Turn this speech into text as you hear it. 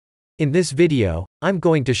In this video, I'm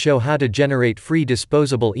going to show how to generate free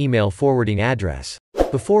disposable email forwarding address.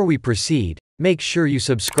 Before we proceed, make sure you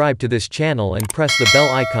subscribe to this channel and press the bell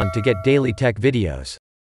icon to get daily tech videos.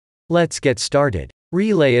 Let's get started.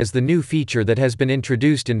 Relay is the new feature that has been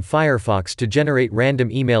introduced in Firefox to generate random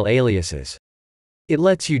email aliases. It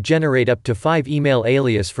lets you generate up to 5 email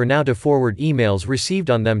aliases for now to forward emails received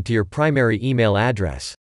on them to your primary email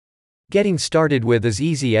address. Getting started with is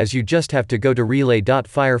easy, as you just have to go to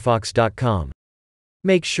relay.firefox.com.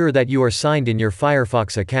 Make sure that you are signed in your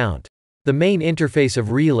Firefox account. The main interface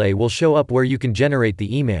of Relay will show up where you can generate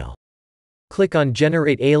the email. Click on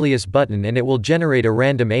Generate Alias button and it will generate a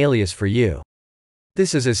random alias for you.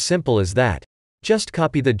 This is as simple as that. Just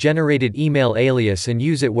copy the generated email alias and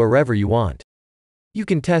use it wherever you want. You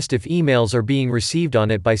can test if emails are being received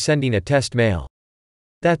on it by sending a test mail.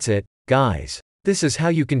 That's it, guys. This is how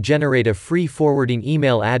you can generate a free forwarding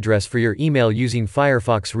email address for your email using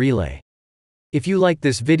Firefox Relay. If you like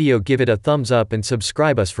this video, give it a thumbs up and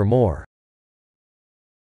subscribe us for more.